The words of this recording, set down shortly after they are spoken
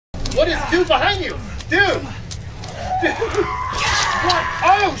What is dude behind you? Dude! Dude! What?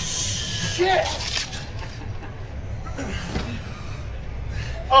 Oh, shit!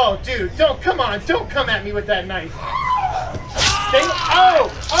 Oh, dude, come on, don't come at me with that knife.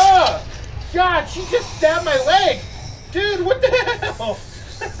 Oh! God, she just stabbed my leg! Dude, what the hell?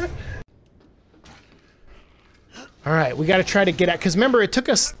 Alright, we gotta try to get out, because remember, it took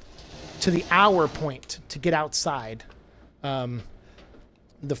us to the hour point to get outside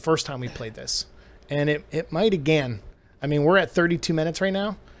the first time we played this. And it might again. I mean, we're at 32 minutes right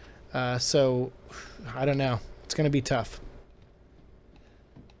now, so I don't know. It's gonna be tough.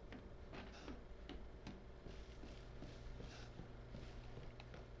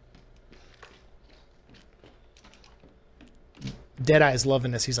 Deadeye's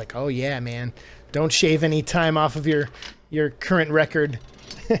loving this. He's like, oh yeah, man. Don't shave any time off of your current record.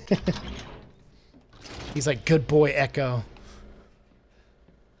 He's like, good boy, Echo.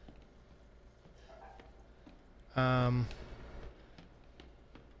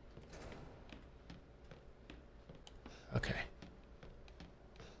 Okay.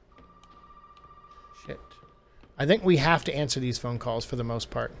 Shit. I think we have to answer these phone calls for the most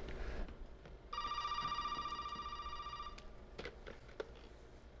part.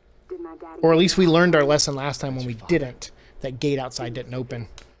 Or at least we learned our lesson last time when we didn't. That gate outside didn't open.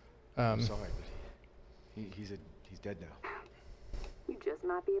 I'm sorry, but he's dead now. You just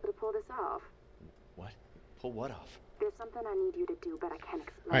might be able to pull this off. What? Pull what off? There's something I need you to do, but I can't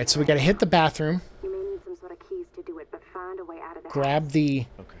explain. All right, so we got to hit the bathroom. You may need some sort of keys to do it, but find a way out of the Grab house. the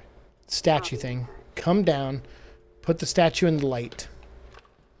statue thing. Come down. Put the statue in the light.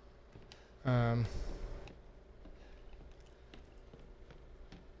 I'm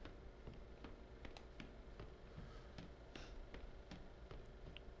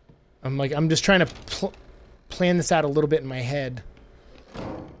just trying to plan this out a little bit in my head.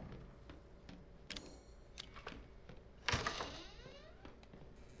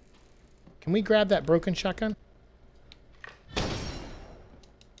 Can we grab that broken shotgun?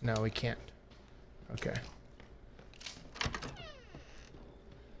 No, we can't. Okay.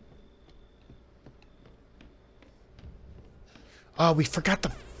 Oh, we forgot the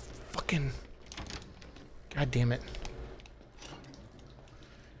fucking... God damn it.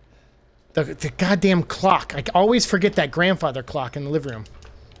 The goddamn clock. I always forget that grandfather clock in the living room.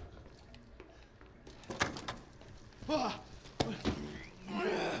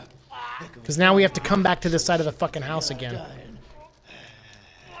 Because now we have to come back to this side of the fucking house again.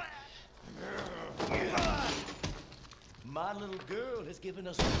 My little girl has given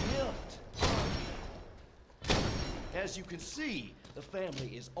us a gift. As you can see, the family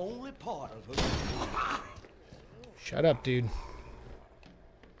is only part of her. Shut up, dude.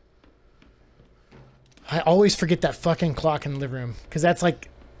 I always forget that fucking clock in the living room. Because that's like...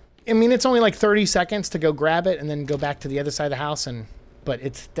 I mean, it's only like 30 seconds to go grab it and then go back to the other side of the house. But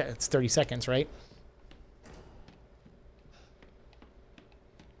it's 30 seconds, right?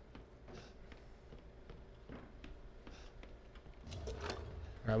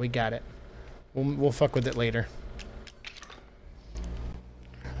 Alright, we got it. We'll fuck with it later.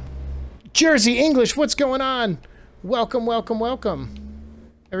 Jersey English, what's going on? Welcome, welcome, welcome.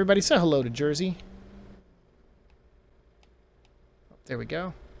 Everybody say hello to Jersey. There we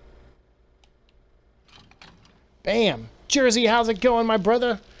go. Bam! Jersey, how's it going, my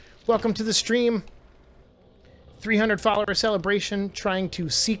brother? Welcome to the stream. 300 follower celebration, trying to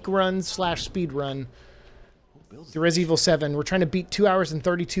seek run / speed run the Res Evil 7. We're trying to beat 2 hours and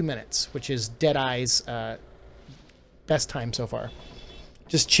 32 minutes, which is Deadeye's best time so far.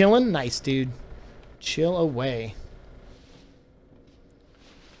 Just chilling? Nice, dude. Chill away.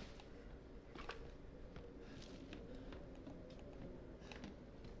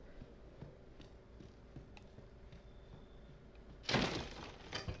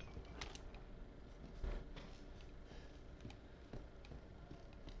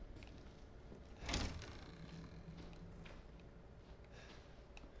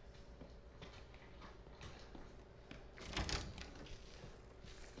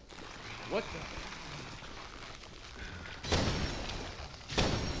 What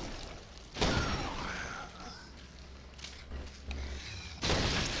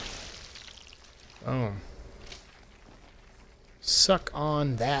the? Oh. Suck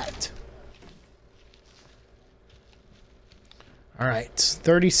on that. Alright,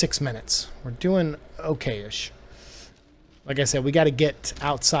 36 minutes. We're doing okay-ish. Like I said, we got to get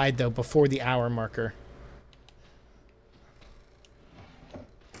outside, though, before the hour marker.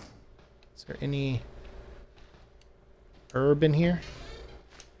 Is there any herb in here?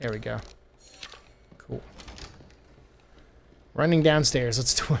 There we go. Cool. Running downstairs.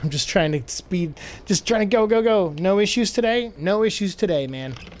 Let's do it. I'm just trying to speed. Just trying to go, go, go. No issues today? No issues today,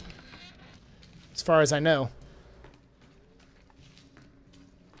 man. As far as I know.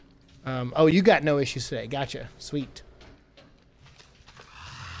 Oh, you got no issues today. Gotcha. Sweet.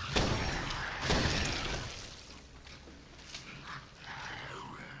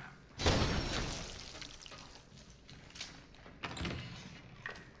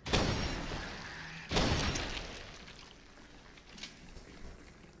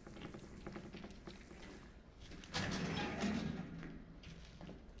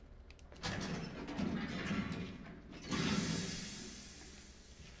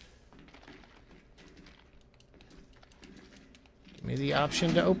 Give me the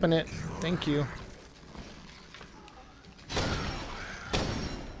option to open it. Thank you.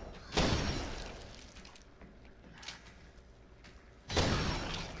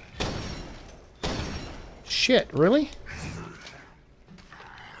 Shit, really?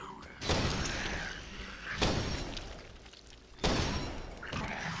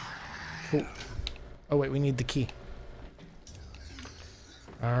 Oh. Oh, wait, we need the key.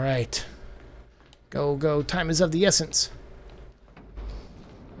 All right. Go, go. Time is of the essence.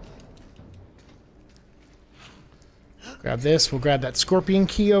 Grab this. We'll grab that scorpion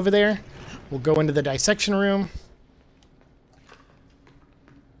key over there. We'll go into the dissection room.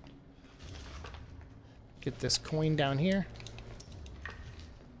 Get this coin down here.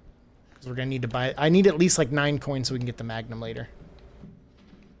 Because we're going to need to buy... I need at least like 9 coins so we can get the magnum later.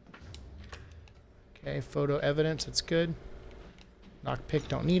 Okay, photo evidence. That's good. Lockpick,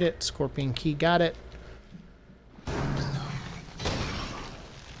 don't need it. Scorpion key, got it.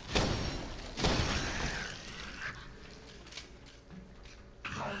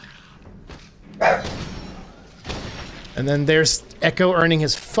 And then there's Echo earning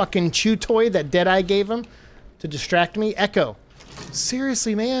his fucking chew toy that Deadeye gave him to distract me. Echo,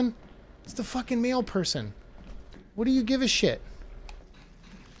 seriously, man? It's the fucking male person. What do you give a shit?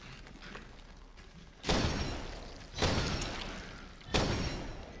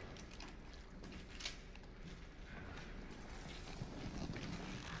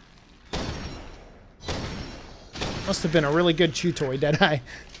 Must have been a really good chew toy, Deadeye.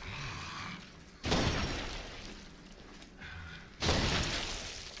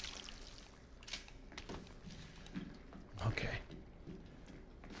 Okay.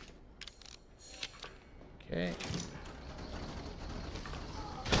 Okay.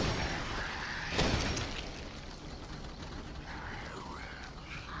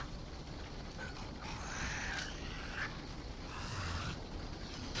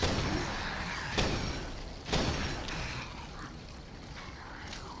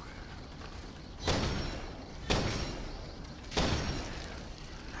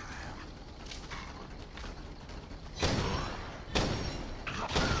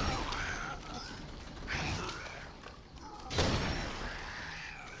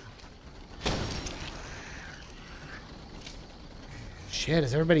 Shit,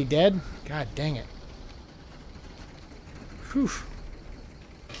 is everybody dead? God dang it. Whew.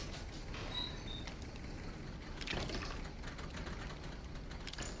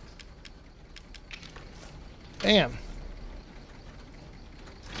 Damn.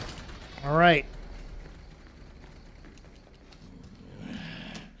 All right. I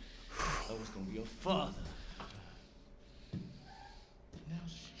was gonna be your father. Now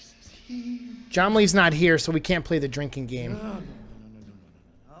she says he. John Lee's not here, so we can't play the drinking game.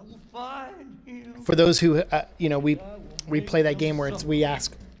 I will find him. For those who, you know, we play that game where it's, we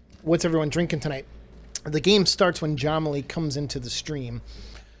ask, what's everyone drinking tonight? The game starts when Jamali comes into the stream,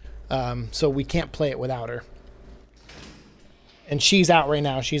 so we can't play it without her. And she's out right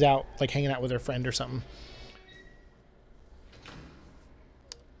now. She's out, like, hanging out with her friend or something.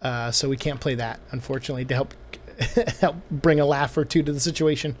 So we can't play that, unfortunately, to help help bring a laugh or two to the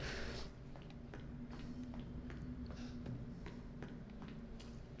situation.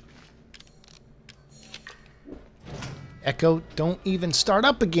 Echo, don't even start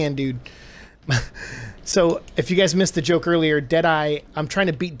up again, dude. So, if you guys missed the joke earlier, Deadeye, I'm trying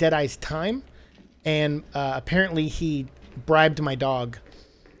to beat Deadeye's time, and apparently he bribed my dog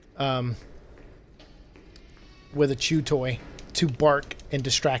with a chew toy to bark and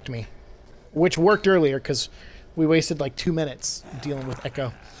distract me, which worked earlier because we wasted like 2 minutes dealing with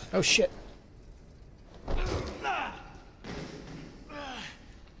Echo. Oh, shit.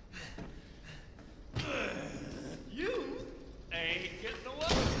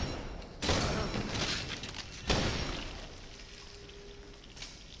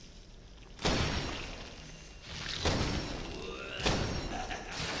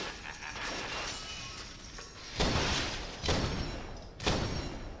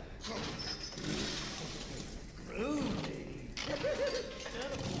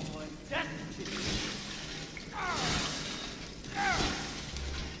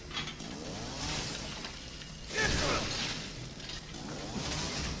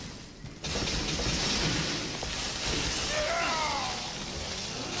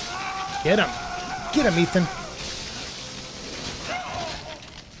 Get him. Get him, Ethan.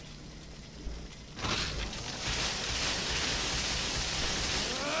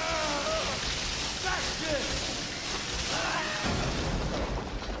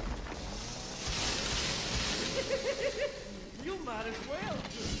 You might as well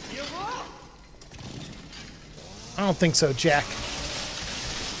just give up. I don't think so, Jack.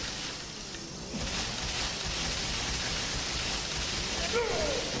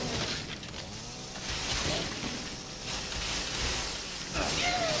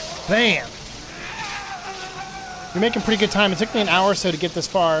 Bam! You're making pretty good time. It took me an hour or so to get this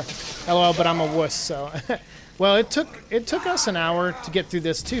far. LOL, but I'm a wuss, so... Well, it took us an hour to get through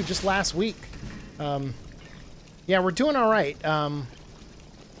this, too, just last week. Yeah, we're doing all right.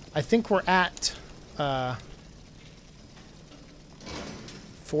 I think we're at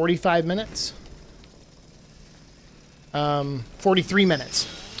 45 minutes. 43 minutes.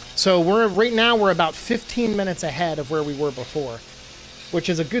 So right now we're about 15 minutes ahead of where we were before, which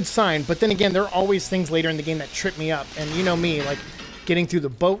is a good sign. But then again, there are always things later in the game that trip me up. And you know me, like getting through the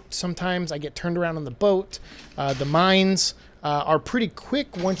boat, sometimes I get turned around on the boat. The mines are pretty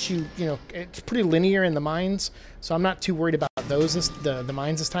quick once you know, it's pretty linear in the mines. So I'm not too worried about those, the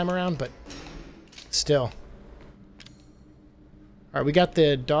mines this time around, but still. All right, we got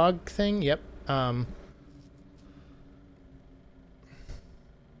the dog thing. Yep.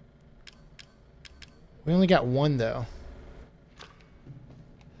 We only got one, though.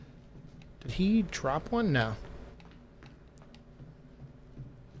 Did he drop one? No.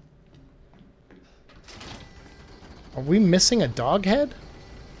 Are we missing a dog head?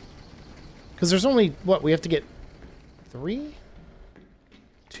 Because there's only, what, we have to get 3?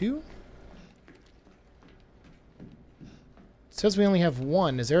 2? It says we only have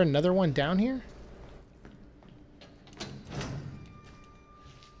 1. Is there another one down here?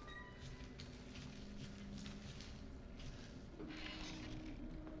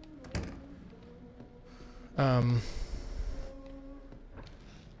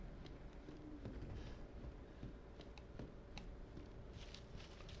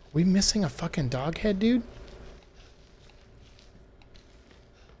 We missing a fucking dog head, dude?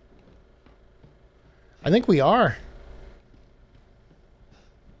 I think we are.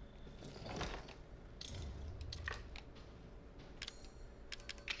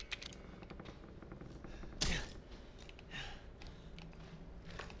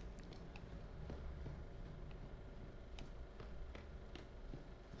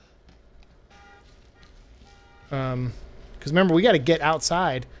 Because remember, we got to get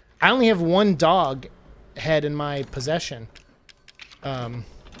outside. I only have 1 dog head in my possession. The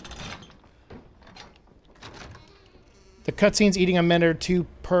cutscene's eating a minute or 2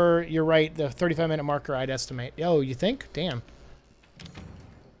 per, you're right, the 35-minute marker I'd estimate. Oh, you think? Damn.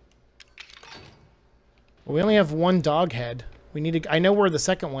 Well, we only have 1 dog head. We need to, I know where the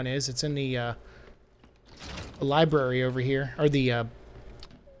second one is. It's in the library over here. Or the,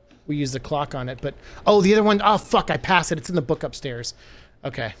 we use the clock on it, but... Oh, the other one, oh, fuck, I passed it. It's in the book upstairs.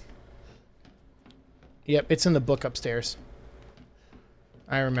 Okay. Yep, it's in the book upstairs.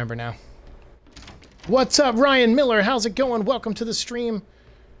 I remember now. What's up, Ryan Miller? How's it going? Welcome to the stream.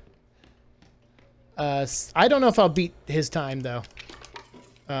 I don't know if I'll beat his time though.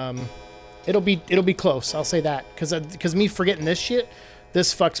 It'll be close. I'll say that because me forgetting this shit,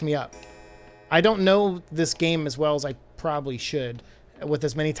 this fucks me up. I don't know this game as well as I probably should. With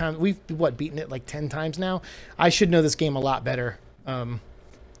as many times we've beaten it like 10 times now. I should know this game a lot better.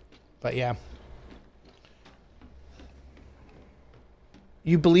 But yeah.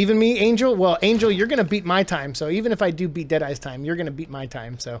 You believe in me, Angel? Well, Angel, you're going to beat my time. So even if I do beat Deadeye's time, you're going to beat my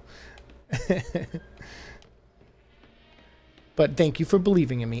time. So, but thank you for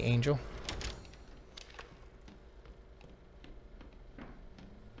believing in me, Angel.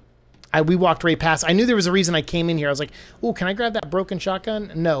 We walked right past. I knew there was a reason I came in here. I was like, oh, can I grab that broken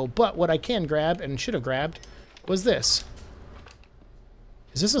shotgun? No, but what I can grab and should have grabbed was this.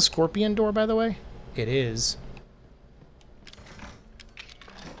 Is this a scorpion door, by the way? It is.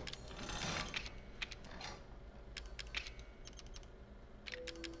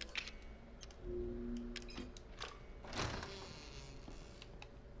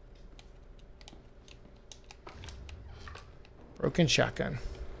 Broken shotgun.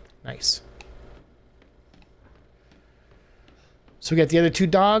 Nice. So we got the other 2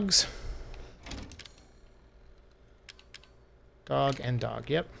 dogs. Dog and dog,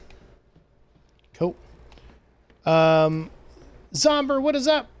 yep. Cool. Zomber, what is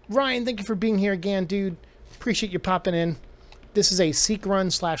up? Ryan, thank you for being here again, dude. Appreciate you popping in. This is a seek run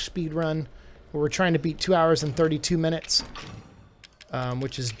 / speed run where we're trying to beat 2 hours and 32 minutes,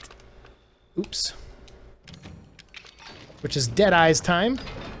 which is Oops. Which is Deadeye's time.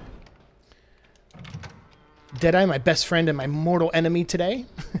 Deadeye, my best friend and my mortal enemy today.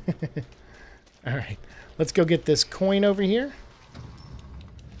 Alright, let's go get this coin over here.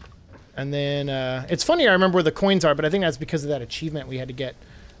 And then, it's funny I remember where the coins are, but I think that's because of that achievement we had to get.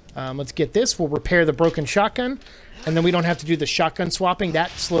 Let's get this. We'll repair the broken shotgun. And then we don't have to do the shotgun swapping.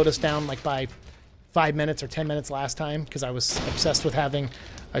 That slowed us down like by 5 minutes or 10 minutes last time because I was obsessed with having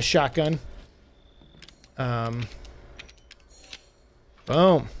a shotgun. Boom.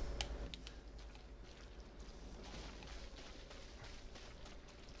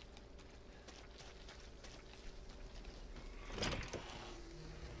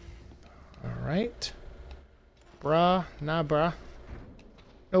 All right. Bruh. Nah, bruh.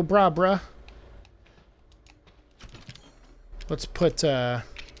 No bra, bruh. Let's put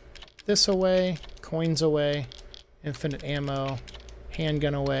this away, coins away, infinite ammo,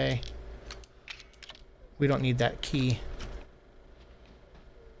 handgun away. We don't need that key.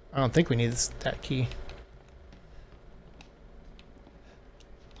 I don't think we need that key.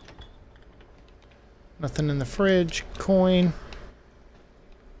 Nothing in the fridge. Coin.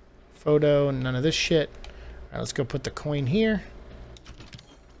 Photo. None of this shit. All right, let's go put the coin here.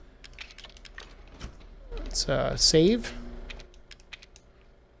 Let's save.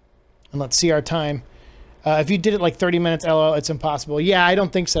 And let's see our time. If you did it like 30 minutes, LOL, it's impossible. Yeah, I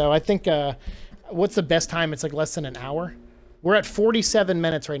don't think so. I think, what's the best time? It's like less than an hour. We're at 47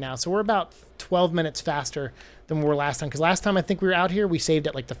 minutes right now, so we're about 12 minutes faster than we were last time. Because last time I think we were out here, we saved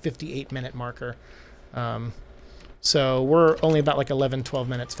at like the 58-minute marker. So we're only about like 11, 12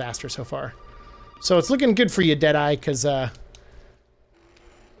 minutes faster so far. So it's looking good for you, Deadeye, because I,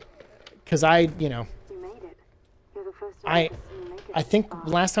 you know, You made it. You're the first I to see you make it I this think far.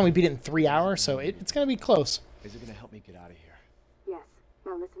 last time we beat it in 3 hours, so it's going to be close. Is it gonna help me get out of here? Yes.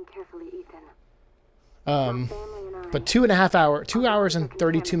 Now listen carefully, Ethan. Um, Family and I. but 2 hours and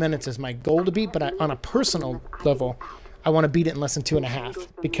 32 minutes is my goal to beat, but on a personal level, I want to beat it in less than 2.5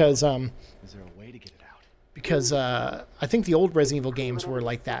 because, Is there a way to get it out? I think the old Resident Evil games were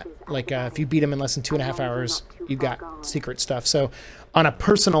like that. Like, if you beat them in less than 2.5 hours, you got secret stuff. So on a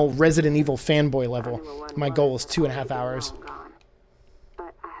personal Resident Evil fanboy level, my goal is 2.5 hours.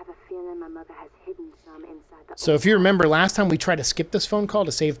 But I have a feeling my mother has hidden some inside the So if you remember, last time we tried to skip this phone call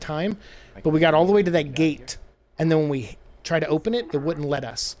to save time, but we got all the way to that gate, and then when we tried to open it, it wouldn't let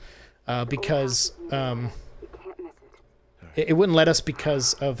us because You can't miss it. it wouldn't let us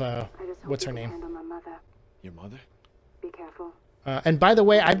because of I just hope what's you her can name. handle my mother. Your mother? Be careful. And by the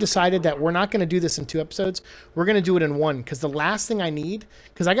way, I've decided that we're not going to do this in 2 episodes. We're going to do it in 1 because the last thing I need,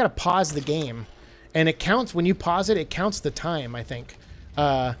 because I got to pause the game, and it counts when you pause it. It counts the time, I think,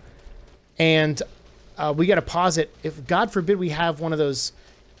 and we got to pause it. If God forbid we have one of those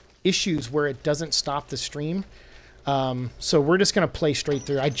issues where it doesn't stop the stream. So we're just going to play straight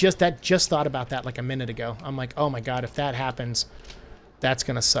through. I just thought about that like a minute ago. I'm like, oh my God, if that happens, that's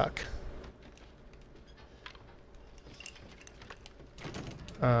going to suck.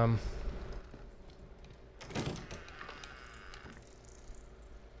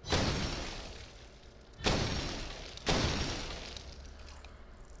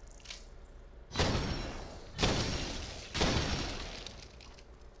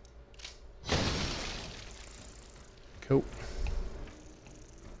 Cool.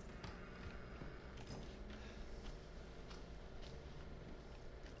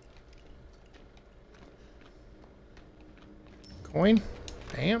 Coin.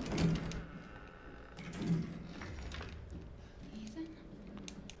 Damn.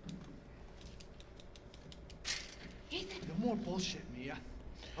 No more bullshit, Mia.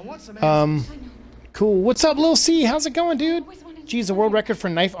 I want some answers. Cool. What's up, Lil C? How's it going, dude? Geez, the world record for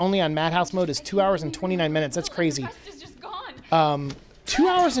knife only on Madhouse mode is 2 hours and 29 minutes. That's crazy. 2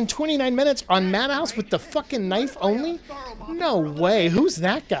 hours and 29 minutes on Madhouse with the fucking knife only? No way. Who's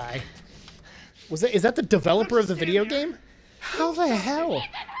that guy? Is that the developer of the video game? How the hell?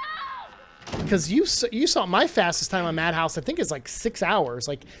 Because you saw my fastest time on Madhouse, I think is like 6 hours,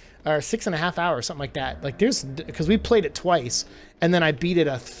 like, or 6.5 hours, something like that. Like because we played it twice, and then I beat it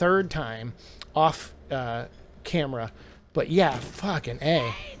a third time off camera. But yeah, fucking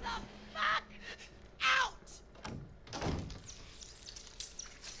A.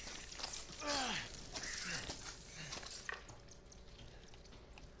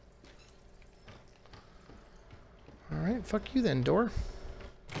 All right, fuck you then, door.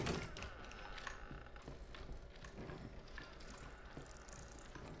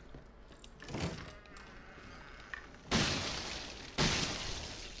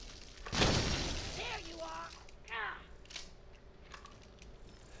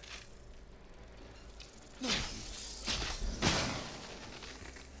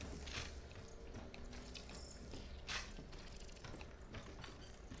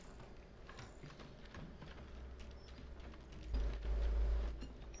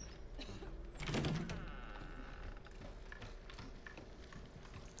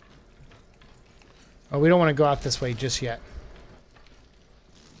 Oh, we don't want to go out this way just yet.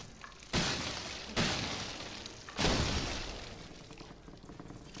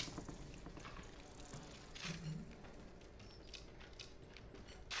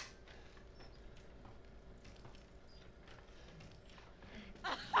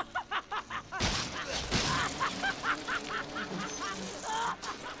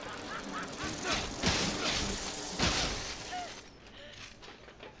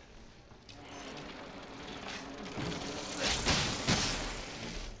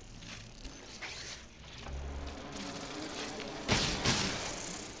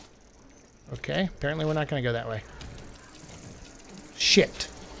 Okay, apparently we're not going to go that way. Shit.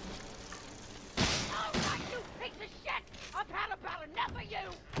 All right, you piece of shit! I've had about enough of you!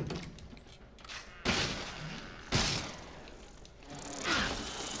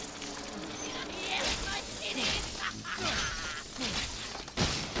 Yes, I did it!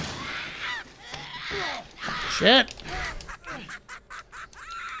 Shit.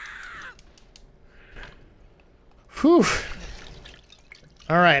 Whew.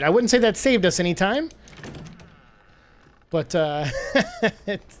 All right, I wouldn't say that saved us any time, but I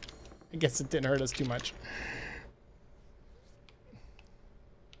guess it didn't hurt us too much.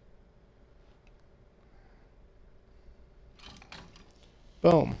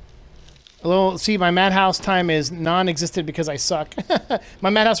 Boom. Hello, see, my Madhouse time is non-existent because I suck. My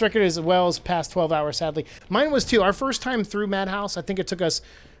Madhouse record as well as past 12 hours, sadly. Mine was too. Our first time through Madhouse, I think it took us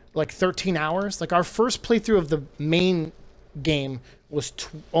like 13 hours. Like our first playthrough of the main game was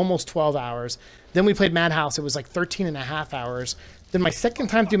almost 12 hours. Then we played Madhouse. It was like 13 and a half hours. Then my second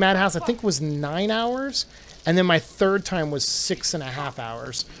time through Madhouse, I think was 9 hours. And then my third time was 6.5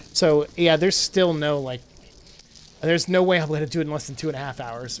 hours. So yeah, there's still no like, there's no way I'm going to do it in less than 2.5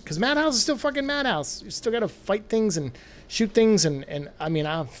 hours. Because Madhouse is still fucking Madhouse. You still got to fight things and shoot things. And I mean,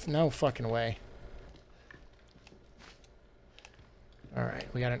 no fucking way. All right,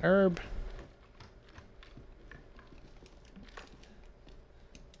 we got an herb.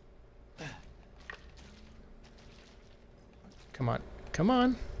 Come on. Come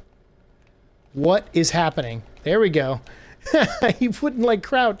on. What is happening? There we go. He wouldn't like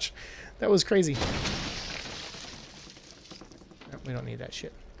crouch. That was crazy. No, we don't need that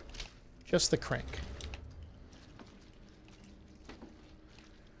shit. Just the crank.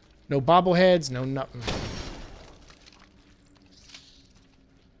 No bobbleheads, no nothing.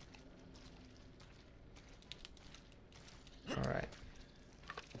 All right.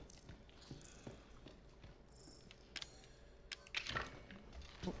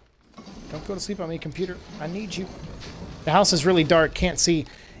 Don't go to sleep on me, computer. I need you. The house is really dark. Can't see.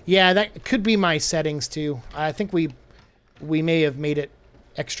 Yeah, that could be my settings, too. I think we may have made it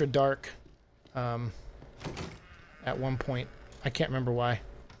extra dark at one point. I can't remember why.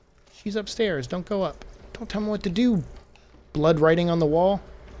 She's upstairs. Don't go up. Don't tell me what to do. Blood writing on the wall.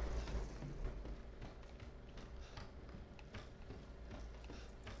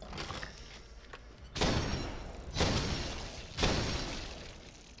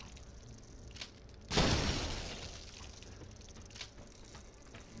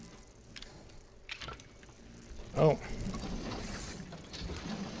 Oh.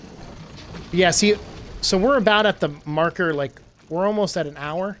 Yeah, see, so we're about at the marker, like, we're almost at an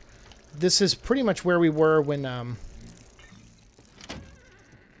hour. This is pretty much where we were when,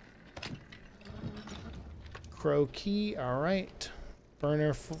 Crow key, alright.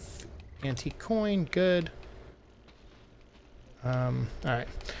 Burner, antique coin, good. Alright.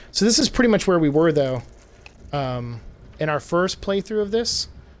 So this is pretty much where we were, though, in our first playthrough of this.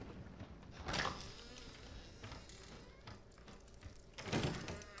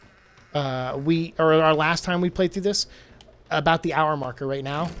 Our last time we played through this, about the hour marker right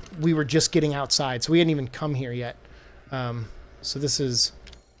now, we were just getting outside, so we hadn't even come here yet. So this is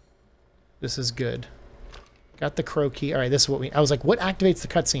good. Got the crow key. All right, this is what I was like, what activates the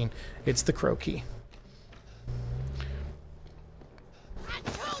cutscene? It's the crow key.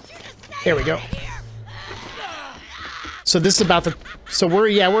 There we go. So this is about so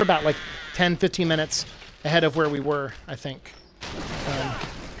we're about like 10, 15 minutes ahead of where we were, I think.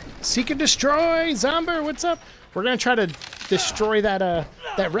 Seek and destroy! Zomber, what's up? We're gonna try to destroy that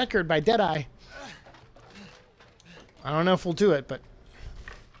that record by Deadeye. I don't know if we'll do it, but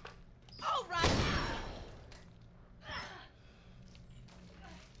All right.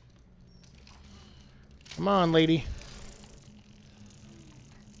 come on, lady.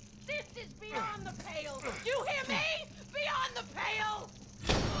 This is beyond the pale. You hear me? Beyond the pale.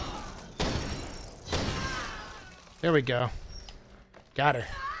 There we go. Got her.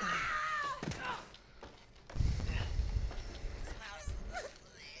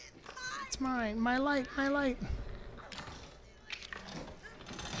 It's mine. Shine my light, my light.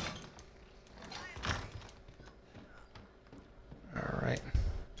 All right.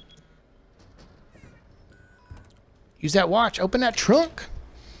 Use that watch. Open that trunk.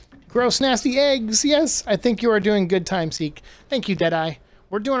 Gross, nasty eggs. Yes, I think you are doing good time, Seek. Thank you, Deadeye.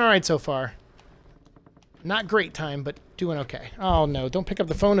 We're doing all right so far. Not great time, but doing okay. Oh, no. Don't pick up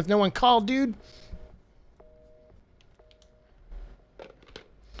the phone if no one called, dude.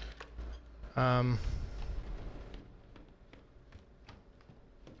 All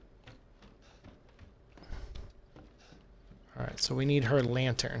right, so we need her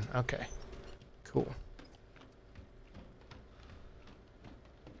lantern. Okay, cool.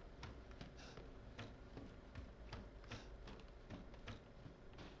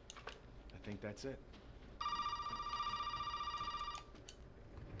 I think that's it.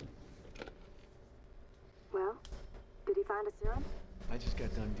 Well, did he find a serum? I just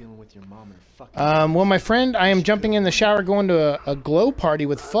got done dealing with your mom and her fucking... Well, my friend, I am jumping in the shower going to a glow party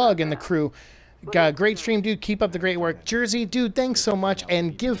with Fug and the crew. Great stream, dude. Keep up the great work. Jersey, dude, thanks so much.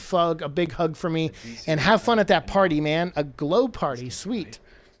 And give Fug a big hug for me. And have fun at that party, man. A glow party. Sweet.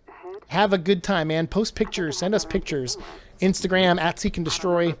 Have a good time, man. Post pictures. Send us pictures. Instagram, at Seek and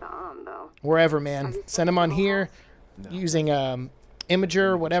Destroy. Wherever, man. Send them on here. Using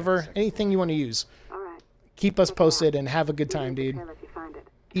Imager, whatever. Anything you want to use. Keep us posted and have a good time, dude.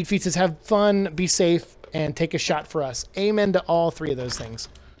 Eat Feasts, have fun, be safe, and take a shot for us. Amen to all three of those things.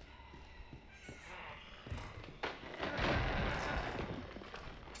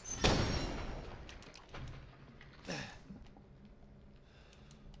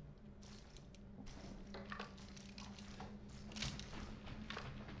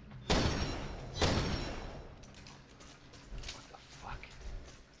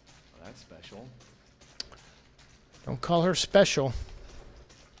 That's special. Don't call her special.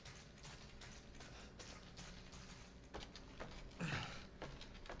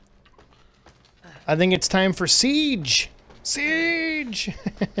 I think it's time for Siege. Siege!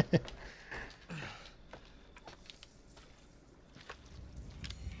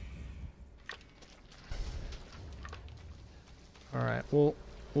 Alright, we'll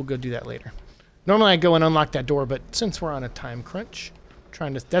go do that later. Normally I go and unlock that door, but since we're on a time crunch,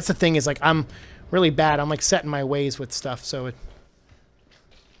 trying to... That's the thing is, like, I'm really bad. I'm, like, set in my ways with stuff, so it...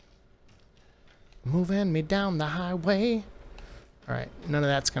 Moving me down the highway. Alright, none of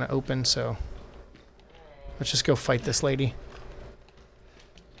that's going to open, so... Let's just go fight this lady.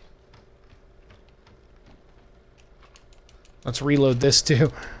 Let's reload this,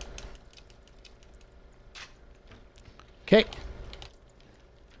 too. Okay.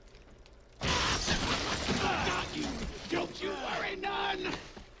 Don't you worry none!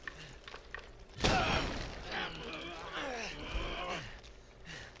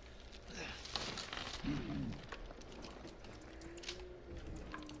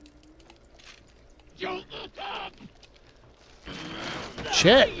 Don't look up!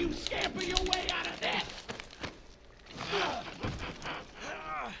 Shit! You scamper your way out of this!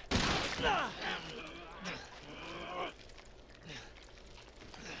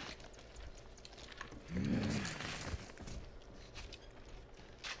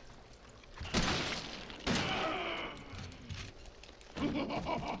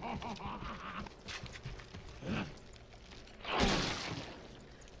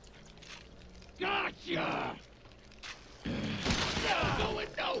 Gotcha! Not going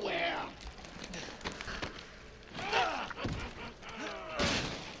nowhere!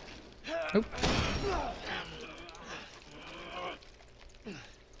 Nope.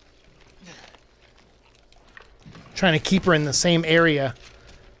 Trying to keep her in the same area.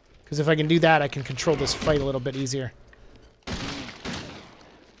 Because if I can do that, I can control this fight a little bit easier.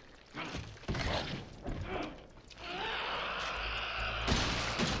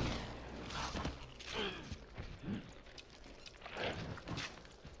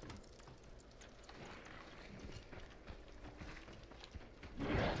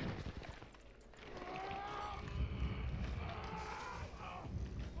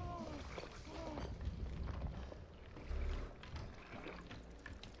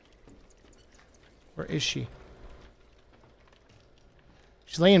 Where is she?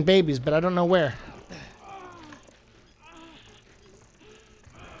 She's laying babies, but I don't know where.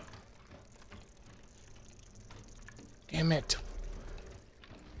 Damn it.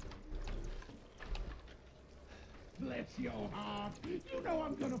 Bless your heart. You know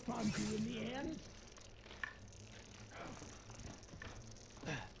I'm gonna find you in the end.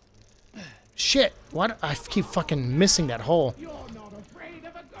 Shit. What? I keep fucking missing that hole. You're not afraid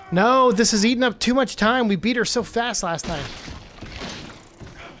of a girl. No, this is eating up too much time. We beat her so fast last time.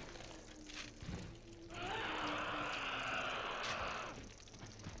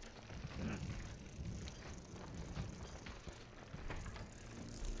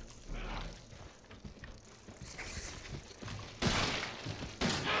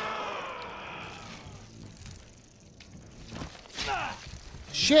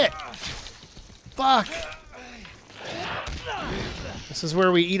 Shit. Fuck. This is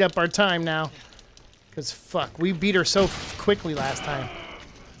where we eat up our time now. Because, fuck, we beat her so quickly last time.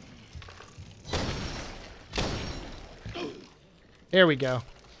 There we go.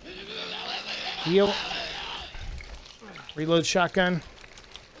 Heal. Reload shotgun.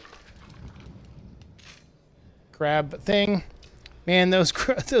 Grab thing. Man, those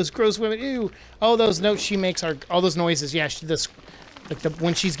gross women. Ew. Oh, those notes she makes are all those noises. Yeah, she this like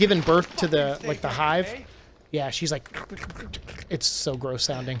when she's giving birth to the the hive. Yeah, she's like, it's so gross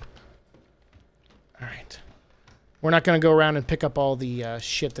sounding. All right, we're not gonna go around and pick up all the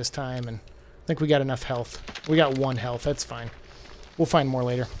shit this time, and I think we got enough health. We got 1 health. That's fine. We'll find more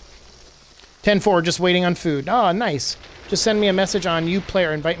later. 10-4, just waiting on food. Oh, nice. Just send me a message on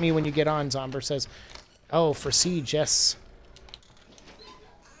Uplayer. Invite me when you get on. Zomber says, oh, for Siege, yes.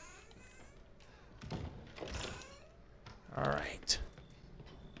 All right.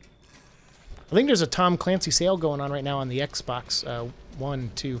 I think there's a Tom Clancy sale going on right now on the Xbox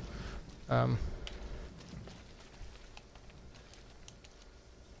One, too. I'm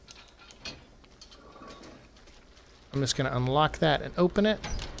just going to unlock that and open it.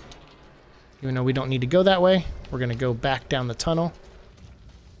 Even though we don't need to go that way, we're going to go back down the tunnel.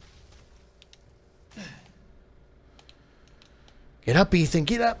 Get up, Ethan,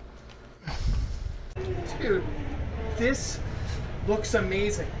 get up. Dude, this looks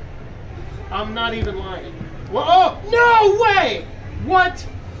amazing. I'm not even lying. Whoa, oh, no way! What?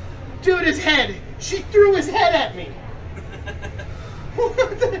 Dude, his head. She threw his head at me. What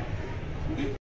the?